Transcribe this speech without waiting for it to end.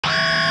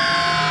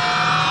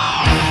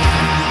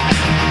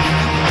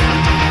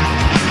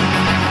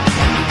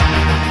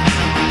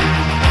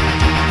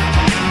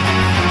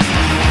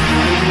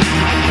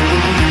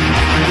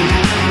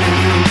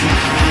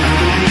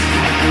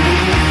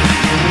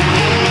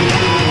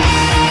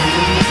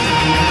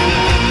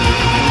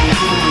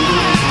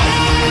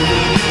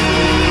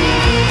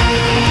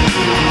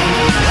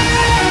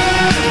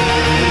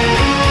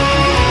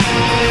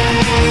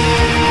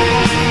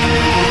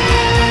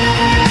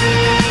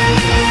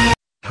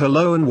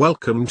Hello and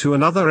welcome to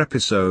another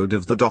episode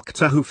of the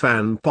Doctor Who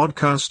Fan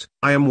Podcast.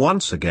 I am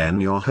once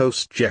again your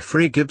host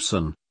Jeffrey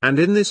Gibson, and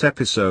in this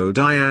episode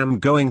I am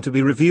going to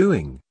be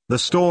reviewing the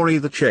story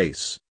The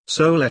Chase,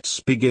 so let's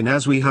begin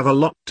as we have a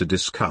lot to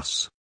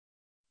discuss.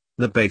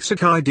 The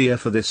basic idea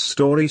for this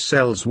story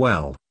sells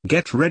well.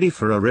 Get ready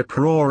for a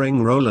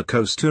rip-roaring roller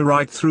coaster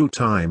ride through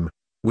time,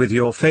 with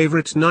your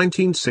favorite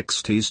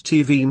 1960s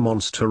TV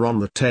monster on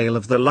the tail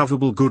of the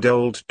lovable good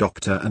old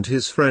Doctor and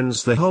his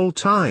friends the whole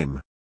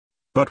time.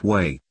 But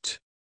wait.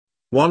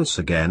 Once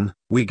again,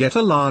 we get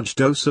a large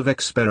dose of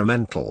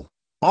experimental,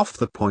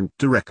 off-the-point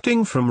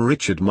directing from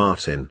Richard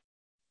Martin.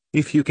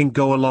 If you can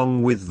go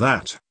along with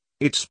that,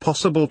 it's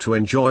possible to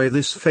enjoy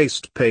this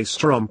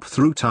fast-paced romp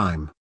through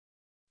time.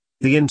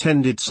 The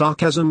intended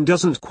sarcasm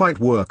doesn't quite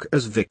work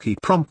as Vicky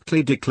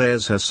promptly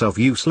declares herself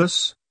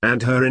useless,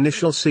 and her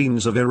initial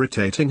scenes of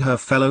irritating her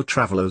fellow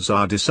travelers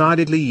are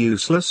decidedly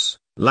useless,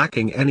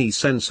 lacking any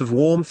sense of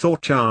warmth or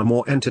charm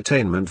or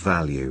entertainment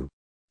value.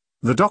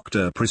 The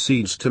Doctor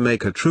proceeds to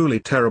make a truly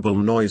terrible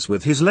noise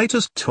with his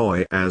latest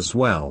toy as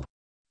well.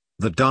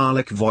 The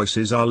Dalek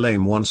voices are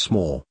lame once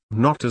more,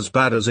 not as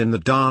bad as in the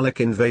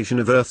Dalek Invasion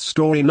of Earth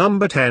story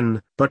number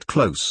 10, but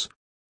close.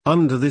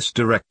 Under this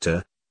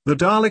director, the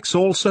Daleks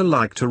also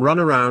like to run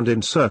around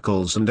in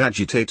circles and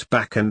agitate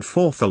back and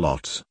forth a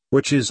lot,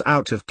 which is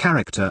out of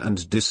character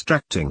and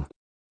distracting.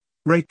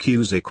 Ray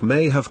Cusick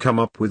may have come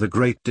up with a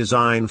great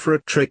design for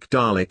a trick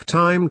Dalek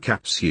time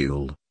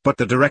capsule, but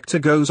the director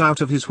goes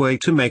out of his way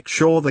to make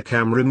sure the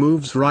camera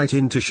moves right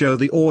in to show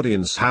the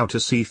audience how to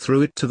see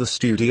through it to the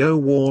studio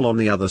wall on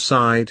the other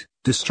side,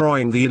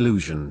 destroying the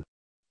illusion.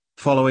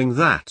 Following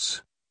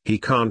that, he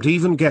can't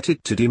even get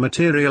it to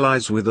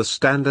dematerialize with a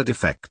standard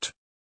effect.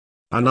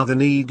 Another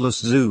needless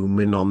zoom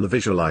in on the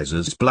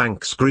visualizer's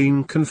blank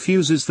screen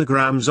confuses the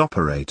Grams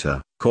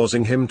operator,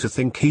 causing him to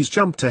think he's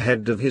jumped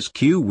ahead of his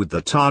cue with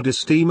the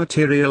TARDIS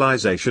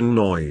dematerialization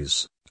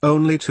noise,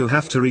 only to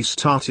have to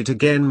restart it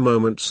again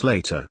moments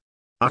later.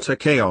 Utter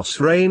chaos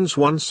reigns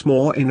once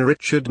more in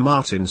Richard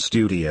Martin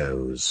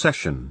Studios'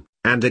 session,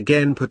 and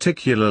again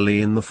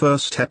particularly in the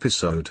first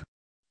episode.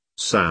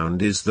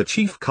 Sound is the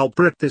chief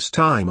culprit this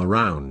time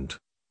around,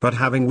 but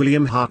having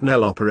William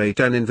Hartnell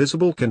operate an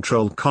invisible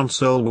control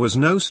console was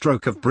no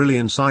stroke of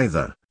brilliance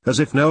either,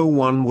 as if no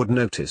one would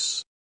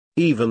notice.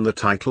 Even the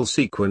title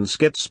sequence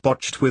gets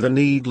botched with a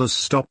needless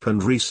stop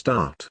and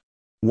restart.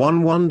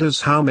 One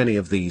wonders how many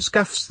of these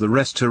gaffes the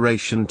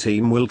restoration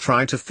team will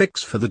try to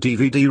fix for the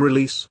DVD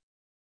release.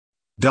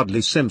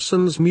 Dudley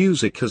Simpson's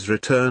music has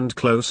returned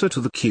closer to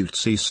the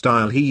cutesy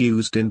style he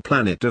used in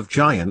Planet of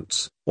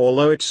Giants,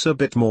 although it's a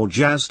bit more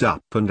jazzed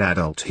up and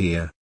adult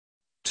here.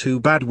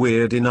 Too bad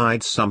we're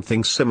denied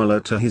something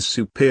similar to his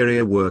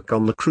superior work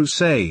on The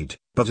Crusade,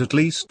 but at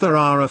least there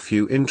are a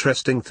few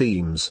interesting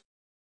themes.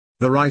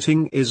 The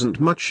writing isn't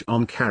much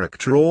on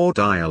character or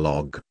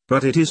dialogue,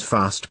 but it is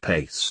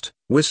fast-paced,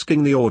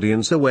 whisking the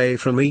audience away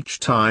from each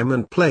time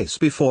and place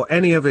before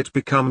any of it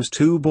becomes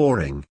too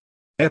boring.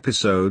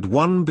 Episode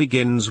 1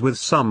 begins with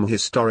some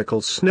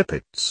historical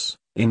snippets,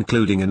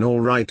 including an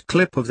all-right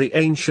clip of the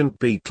ancient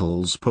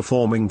Beatles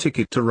performing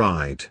Ticket to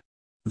Ride.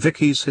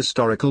 Vicky's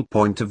historical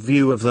point of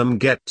view of them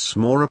gets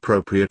more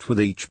appropriate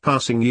with each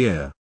passing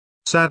year.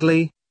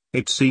 Sadly,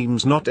 it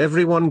seems not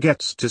everyone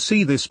gets to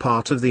see this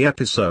part of the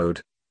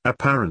episode.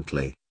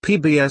 Apparently,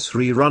 PBS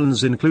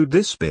reruns include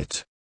this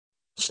bit.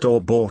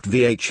 Store-bought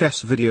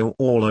VHS video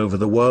all over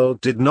the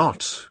world did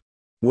not.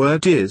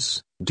 Word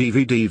is,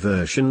 DVD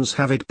versions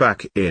have it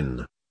back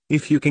in,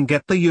 if you can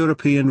get the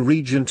European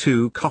Region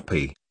 2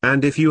 copy,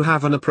 and if you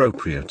have an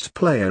appropriate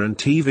player and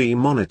TV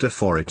monitor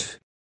for it.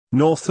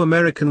 North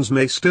Americans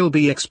may still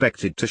be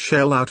expected to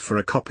shell out for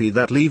a copy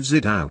that leaves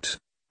it out,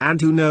 and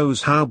who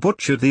knows how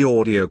butchered the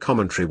audio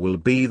commentary will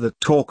be that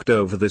talked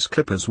over this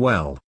clip as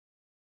well.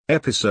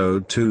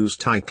 Episode 2's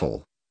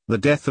title, The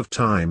Death of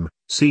Time,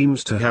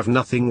 seems to have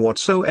nothing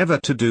whatsoever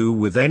to do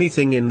with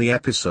anything in the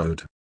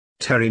episode.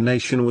 Terry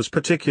Nation was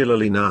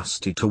particularly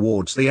nasty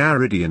towards the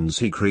Aridians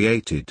he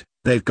created.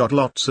 They've got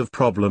lots of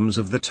problems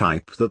of the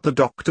type that the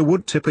Doctor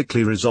would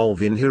typically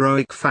resolve in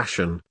heroic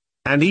fashion,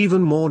 and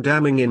even more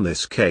damning in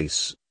this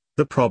case,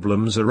 the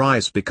problems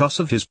arise because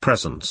of his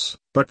presence,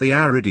 but the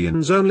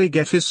Aridians only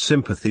get his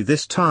sympathy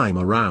this time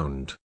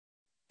around.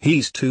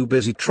 He's too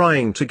busy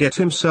trying to get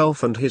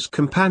himself and his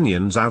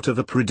companions out of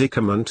a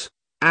predicament,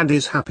 and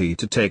is happy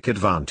to take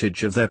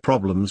advantage of their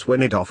problems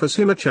when it offers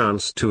him a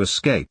chance to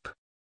escape.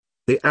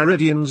 The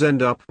Aridians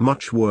end up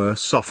much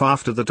worse off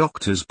after the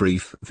Doctor's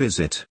brief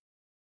visit.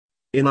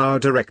 In our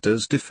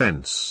director's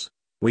defense,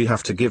 we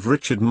have to give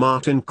Richard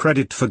Martin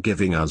credit for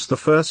giving us the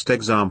first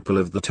example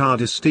of the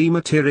TARDIS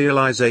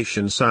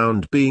dematerialization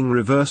sound being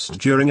reversed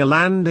during a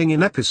landing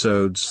in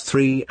episodes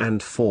 3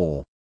 and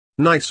 4.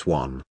 Nice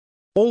one.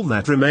 All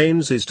that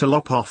remains is to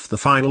lop off the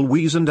final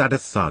wheeze and add a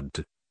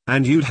thud,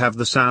 and you'd have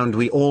the sound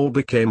we all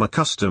became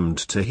accustomed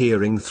to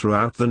hearing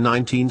throughout the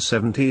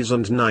 1970s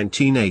and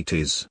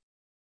 1980s.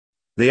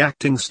 The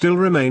acting still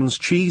remains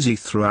cheesy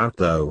throughout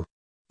though.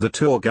 The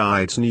tour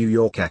guide's New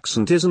York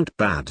accent isn't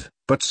bad,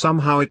 but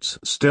somehow it's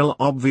still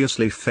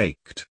obviously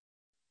faked.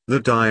 The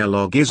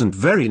dialogue isn't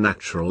very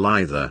natural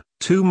either,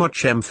 too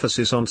much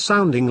emphasis on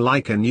sounding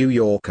like a New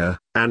Yorker,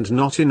 and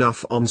not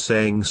enough on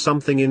saying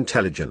something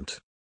intelligent.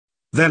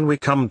 Then we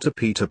come to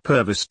Peter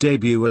Purves'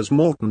 debut as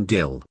Morton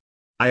Dill.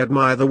 I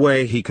admire the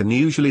way he can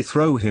usually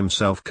throw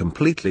himself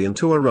completely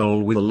into a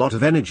role with a lot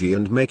of energy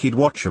and make it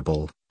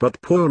watchable,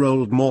 but poor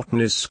old Morton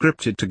is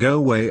scripted to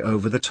go way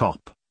over the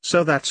top,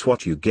 so that's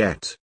what you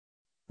get.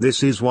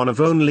 This is one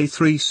of only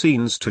 3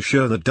 scenes to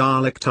show the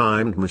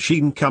Dalek-timed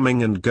machine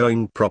coming and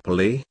going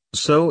properly,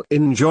 so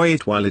enjoy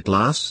it while it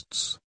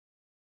lasts.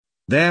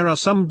 There are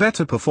some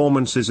better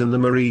performances in the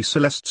Marie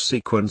Celeste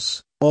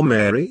sequence, or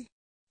Mary?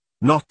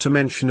 Not to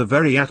mention a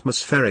very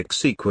atmospheric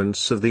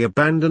sequence of the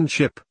abandoned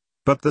ship,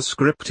 but the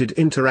scripted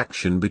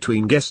interaction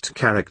between guest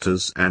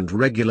characters and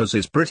regulars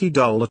is pretty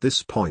dull at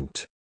this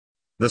point.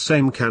 The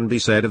same can be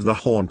said of the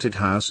haunted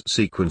house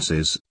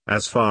sequences.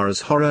 As far as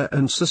horror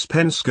and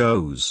suspense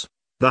goes,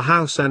 the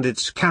house and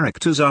its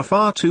characters are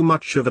far too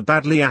much of a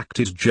badly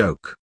acted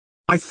joke.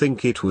 I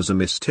think it was a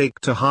mistake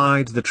to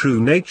hide the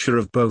true nature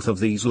of both of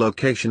these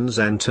locations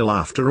until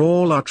after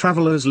all our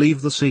travelers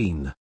leave the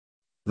scene.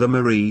 The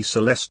Marie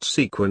Celeste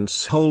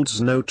sequence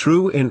holds no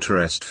true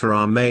interest for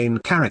our main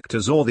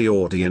characters or the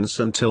audience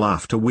until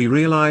after we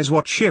realize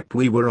what ship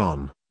we were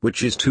on,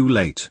 which is too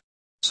late.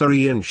 Sir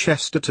Ian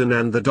Chesterton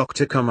and the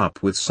Doctor come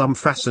up with some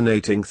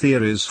fascinating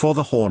theories for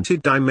the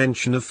haunted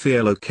dimension of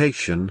fear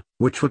location,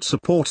 which would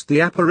support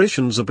the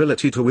apparition's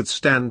ability to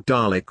withstand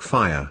Dalek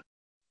fire.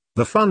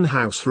 The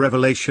Funhouse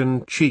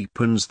revelation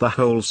cheapens the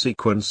whole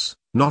sequence,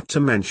 not to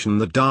mention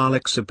the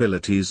Dalek's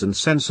abilities and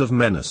sense of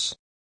menace.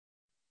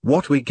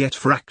 What we get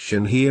for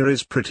action here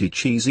is pretty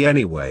cheesy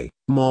anyway,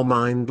 more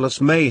mindless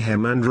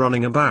mayhem and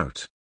running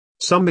about.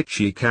 Some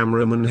itchy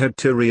cameraman had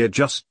to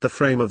readjust the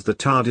frame of the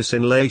TARDIS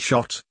inlay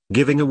shot,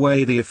 giving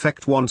away the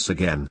effect once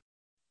again.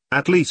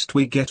 At least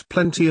we get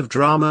plenty of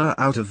drama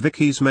out of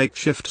Vicky's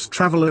makeshift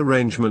travel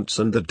arrangements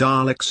and the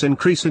Daleks'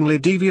 increasingly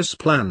devious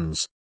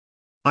plans.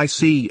 I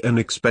see an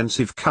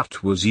expensive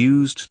cut was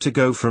used to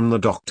go from the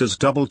Doctor's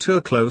double to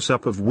a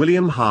close-up of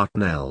William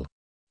Hartnell.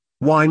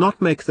 Why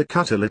not make the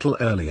cut a little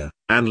earlier,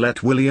 and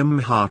let William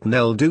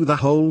Hartnell do the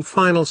whole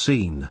final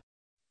scene?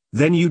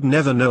 Then you'd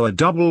never know a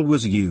double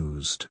was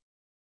used.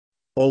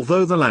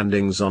 Although the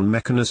landings on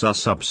Mechanus are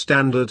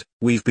substandard,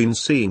 we've been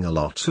seeing a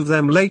lot of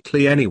them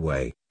lately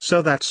anyway,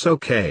 so that's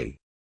okay.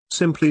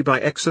 Simply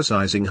by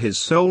exercising his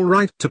sole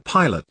right to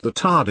pilot the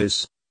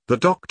TARDIS, the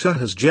Doctor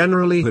has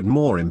generally had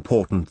more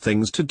important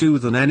things to do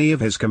than any of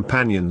his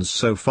companions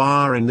so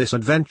far in this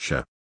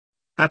adventure.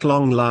 At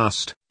long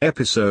last,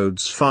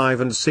 episodes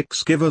 5 and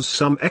 6 give us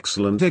some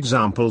excellent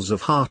examples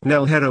of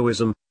Hartnell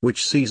heroism,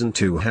 which season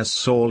 2 has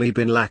sorely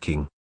been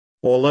lacking.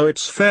 Although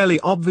it's fairly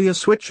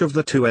obvious which of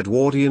the 2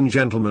 Edwardian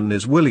gentlemen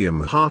is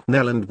William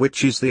Hartnell and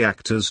which is the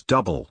actor's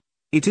double,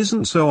 it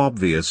isn't so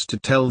obvious to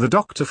tell the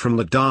Doctor from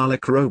the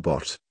Dalek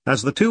robot,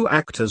 as the 2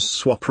 actors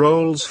swap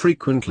roles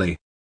frequently.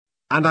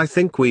 And I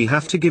think we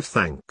have to give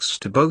thanks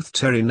to both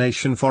Terry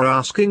Nation for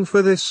asking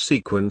for this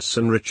sequence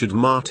and Richard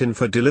Martin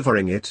for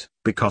delivering it,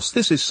 because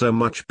this is so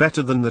much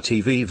better than the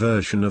TV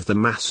version of The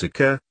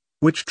Massacre,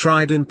 which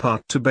tried in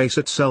part to base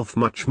itself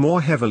much more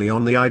heavily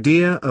on the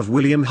idea of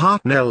William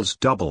Hartnell's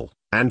double,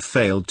 and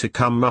failed to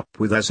come up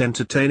with as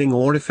entertaining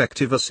or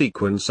effective a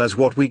sequence as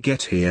what we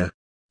get here.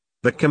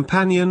 The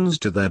companions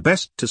do their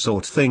best to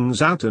sort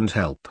things out and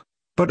help,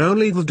 but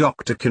only the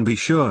Doctor can be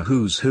sure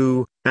who's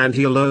who, and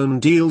he alone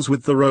deals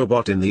with the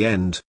robot in the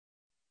end.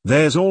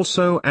 There's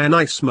also a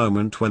nice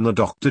moment when the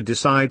Doctor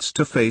decides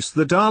to face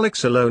the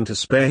Daleks alone to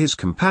spare his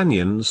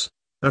companions,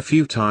 a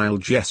futile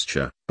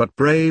gesture, but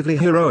bravely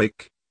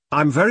heroic.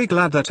 I'm very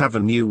glad that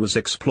avenue was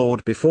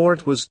explored before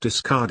it was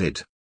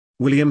discarded.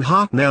 William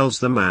Hartnell's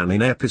the man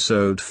in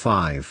episode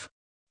 5.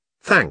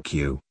 Thank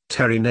you,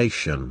 Terry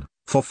Nation,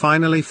 for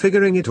finally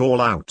figuring it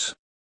all out.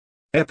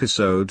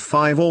 Episode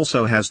 5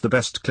 also has the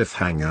best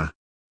cliffhanger.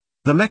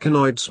 The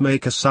mechanoids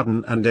make a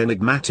sudden and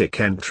enigmatic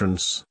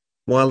entrance,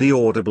 while the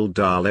audible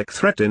Dalek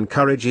threat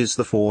encourages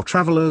the 4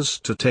 travelers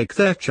to take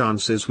their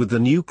chances with the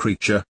new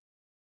creature.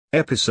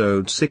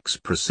 Episode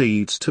 6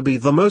 proceeds to be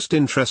the most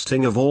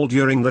interesting of all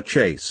during the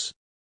chase.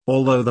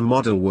 Although the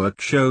model work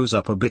shows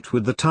up a bit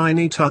with the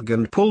tiny tug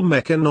and pull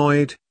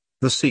mechanoid,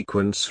 the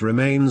sequence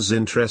remains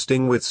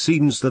interesting with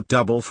scenes that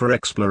double for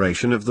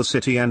exploration of the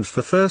city and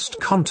for first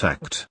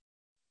contact.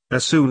 A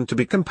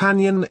soon-to-be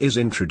companion is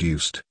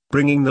introduced,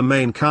 bringing the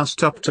main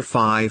cast up to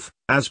 5,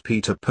 as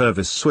Peter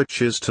Purves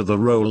switches to the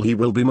role he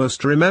will be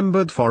most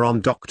remembered for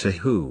on Doctor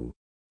Who.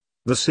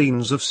 The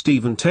scenes of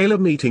Stephen Taylor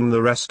meeting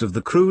the rest of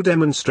the crew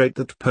demonstrate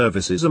that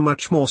Purves is a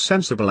much more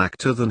sensible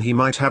actor than he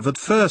might have at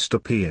first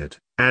appeared,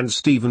 and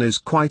Stephen is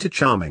quite a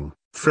charming,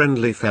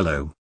 friendly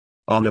fellow.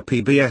 On a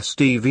PBS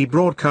TV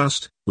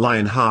broadcast,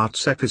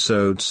 Lionheart's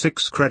episode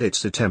 6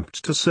 credits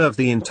attempt to serve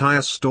the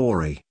entire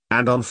story,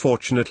 and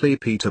unfortunately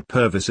Peter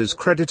Purves is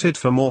credited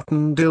for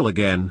Morton Dill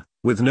again,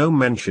 with no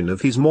mention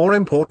of his more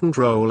important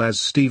role as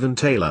Stephen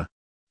Taylor.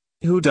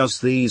 Who does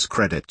these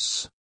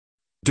credits?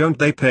 Don't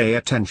they pay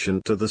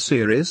attention to the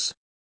series?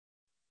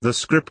 The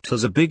script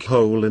has a big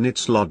hole in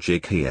its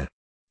logic here.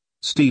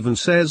 Steven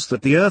says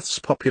that the Earth's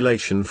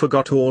population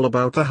forgot all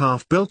about the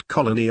half-built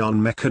colony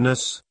on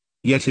Mechanus,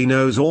 yet he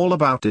knows all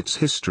about its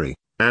history,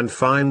 and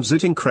finds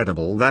it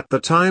incredible that the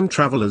time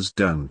travelers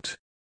don't.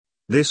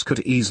 This could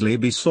easily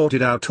be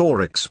sorted out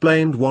or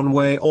explained one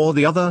way or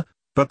the other,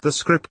 but the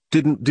script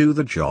didn't do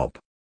the job.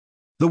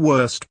 The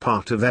worst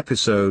part of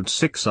episode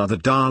 6 are the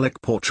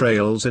Dalek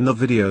portrayals in the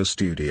video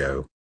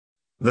studio.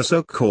 The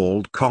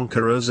so-called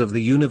conquerors of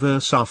the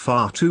universe are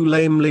far too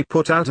lamely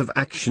put out of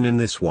action in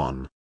this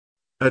one.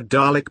 A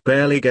Dalek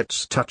barely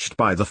gets touched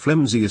by the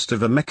flimsiest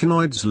of a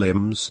mechanoid's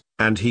limbs,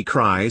 and he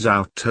cries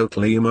out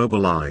totally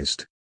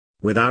immobilized,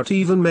 without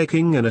even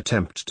making an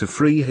attempt to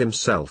free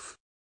himself.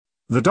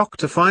 The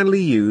Doctor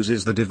finally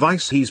uses the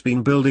device he's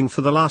been building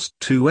for the last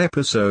 2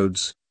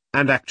 episodes,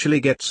 and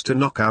actually gets to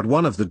knock out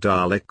one of the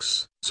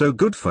Daleks, so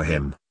good for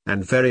him,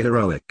 and very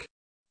heroic.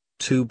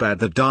 Too bad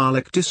the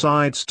Dalek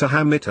decides to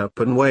ham it up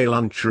and wail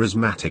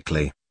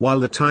uncharismatically, while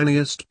the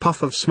tiniest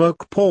puff of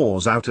smoke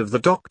pours out of the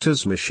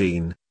Doctor's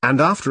machine, and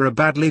after a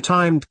badly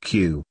timed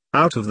cue,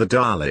 out of the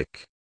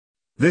Dalek.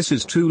 This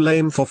is too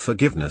lame for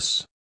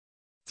forgiveness.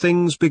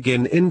 Things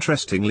begin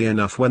interestingly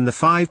enough when the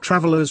 5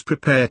 travelers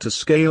prepare to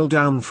scale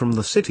down from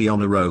the city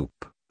on a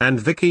rope, and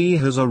Vicky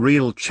has a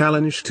real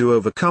challenge to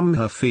overcome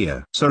her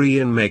fear. Sir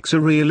Ian makes a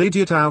real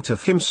idiot out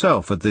of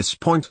himself at this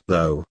point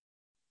though.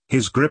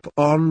 His grip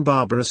on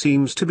Barbara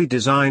seems to be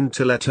designed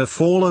to let her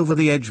fall over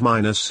the edge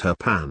minus her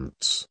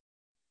pants.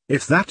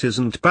 If that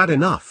isn't bad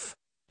enough,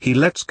 he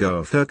lets go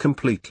of her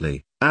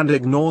completely, and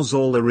ignores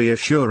all the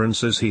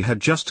reassurances he had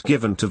just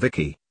given to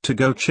Vicky, to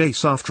go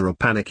chase after a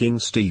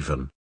panicking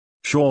Steven.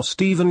 Sure,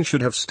 Steven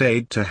should have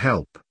stayed to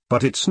help,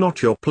 but it's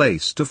not your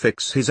place to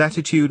fix his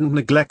attitude and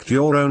neglect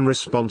your own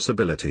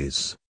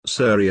responsibilities,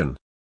 Sir Ian.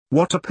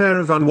 What a pair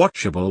of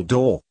unwatchable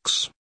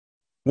dorks.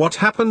 What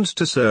happened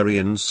to Sir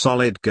Ian's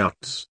solid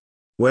guts?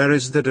 Where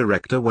is the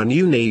director when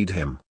you need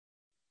him?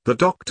 The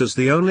Doctor's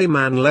the only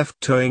man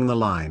left towing the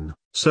line,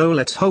 so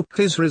let's hope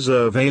his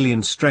reserve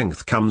alien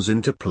strength comes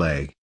into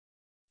play.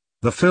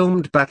 The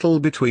filmed battle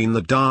between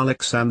the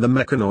Daleks and the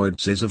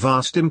Mechanoids is a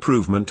vast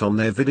improvement on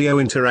their video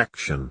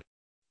interaction.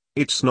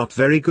 It's not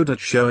very good at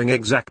showing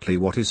exactly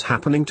what is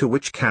happening to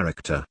which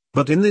character,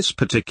 but in this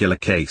particular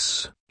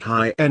case,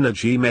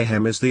 high-energy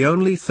mayhem is the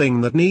only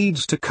thing that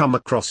needs to come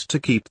across to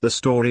keep the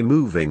story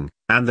moving,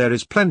 and there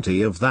is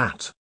plenty of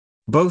that.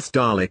 Both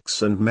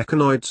Daleks and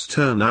Mechanoids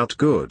turn out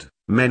good,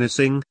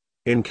 menacing,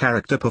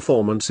 in-character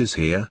performances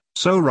here,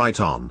 so right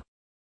on.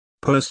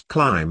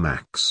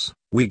 Post-climax,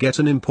 we get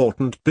an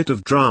important bit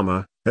of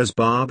drama, as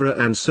Barbara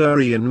and Sir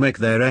Ian make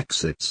their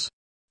exits.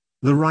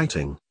 The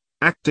writing,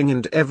 acting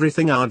and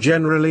everything are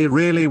generally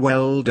really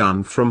well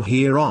done from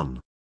here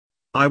on.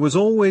 I was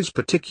always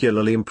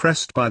particularly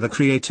impressed by the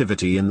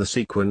creativity in the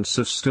sequence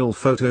of still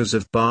photos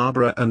of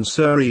Barbara and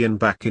Sir Ian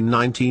back in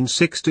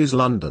 1960s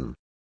London.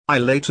 I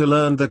later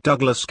learned that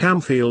Douglas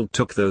Camfield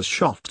took those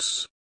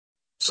shots.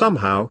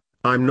 Somehow,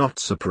 I'm not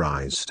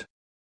surprised.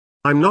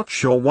 I'm not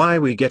sure why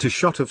we get a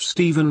shot of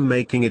Steven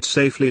making it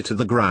safely to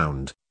the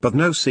ground, but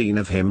no scene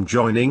of him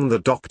joining the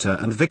Doctor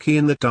and Vicky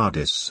in the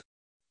TARDIS.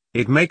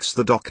 It makes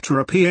the Doctor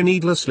appear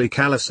needlessly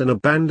callous in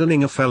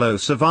abandoning a fellow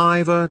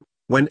survivor,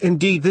 when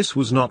indeed this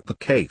was not the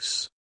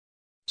case.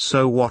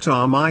 So what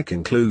are my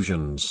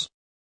conclusions?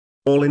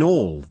 All in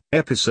all,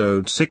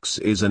 episode 6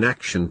 is an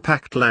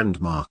action-packed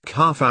landmark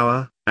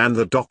half-hour, and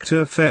the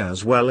Doctor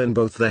fares well in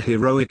both the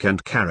heroic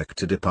and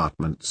character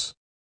departments.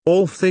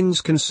 All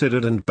things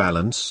considered and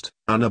balanced,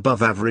 an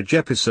above-average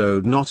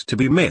episode not to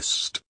be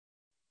missed.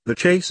 The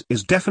Chase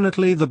is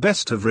definitely the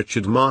best of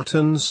Richard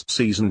Martin's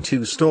Season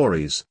 2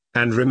 stories,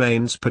 and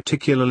remains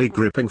particularly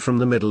gripping from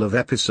the middle of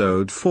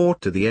episode 4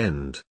 to the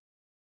end.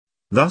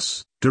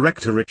 Thus,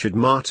 director Richard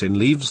Martin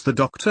leaves the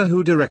Doctor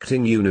Who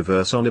directing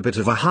universe on a bit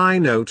of a high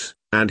note,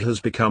 and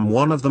has become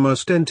one of the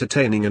most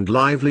entertaining and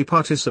lively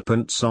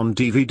participants on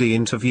DVD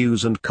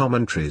interviews and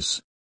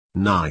commentaries.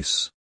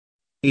 Nice.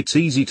 It's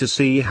easy to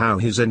see how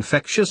his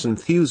infectious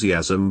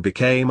enthusiasm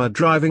became a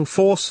driving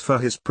force for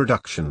his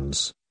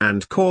productions,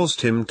 and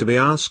caused him to be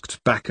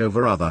asked back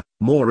over other,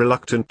 more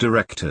reluctant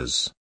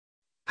directors.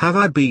 Have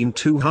I been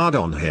too hard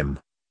on him,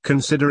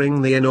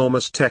 considering the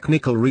enormous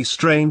technical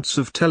restraints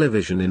of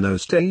television in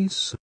those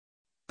days?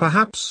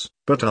 Perhaps,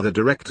 but other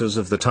directors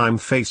of the time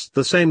faced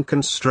the same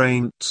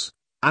constraints,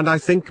 and I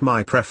think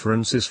my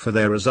preferences for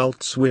their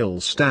results will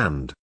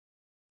stand.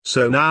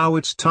 So now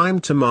it's time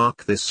to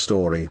mark this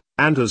story,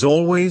 and as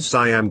always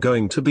I am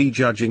going to be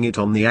judging it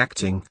on the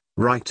acting,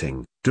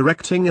 writing,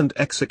 directing and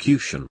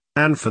execution,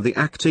 and for the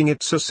acting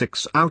it's a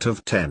 6 out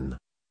of 10.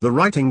 The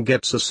writing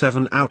gets a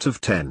 7 out of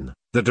 10,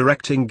 the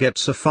directing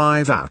gets a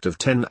 5 out of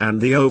 10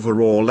 and the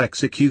overall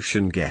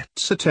execution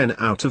gets a 10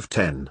 out of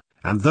 10,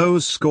 and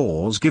those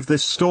scores give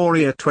this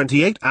story a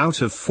 28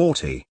 out of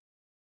 40.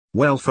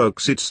 Well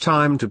folks, it's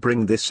time to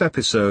bring this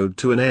episode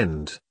to an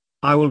end.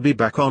 I will be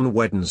back on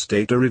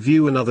Wednesday to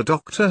review another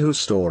Doctor Who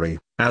story,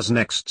 as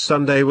next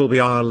Sunday will be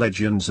our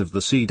Legends of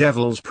the Sea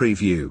Devils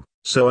preview.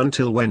 So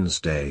until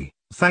Wednesday,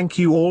 thank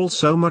you all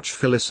so much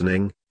for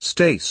listening,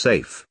 stay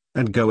safe,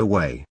 and go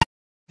away.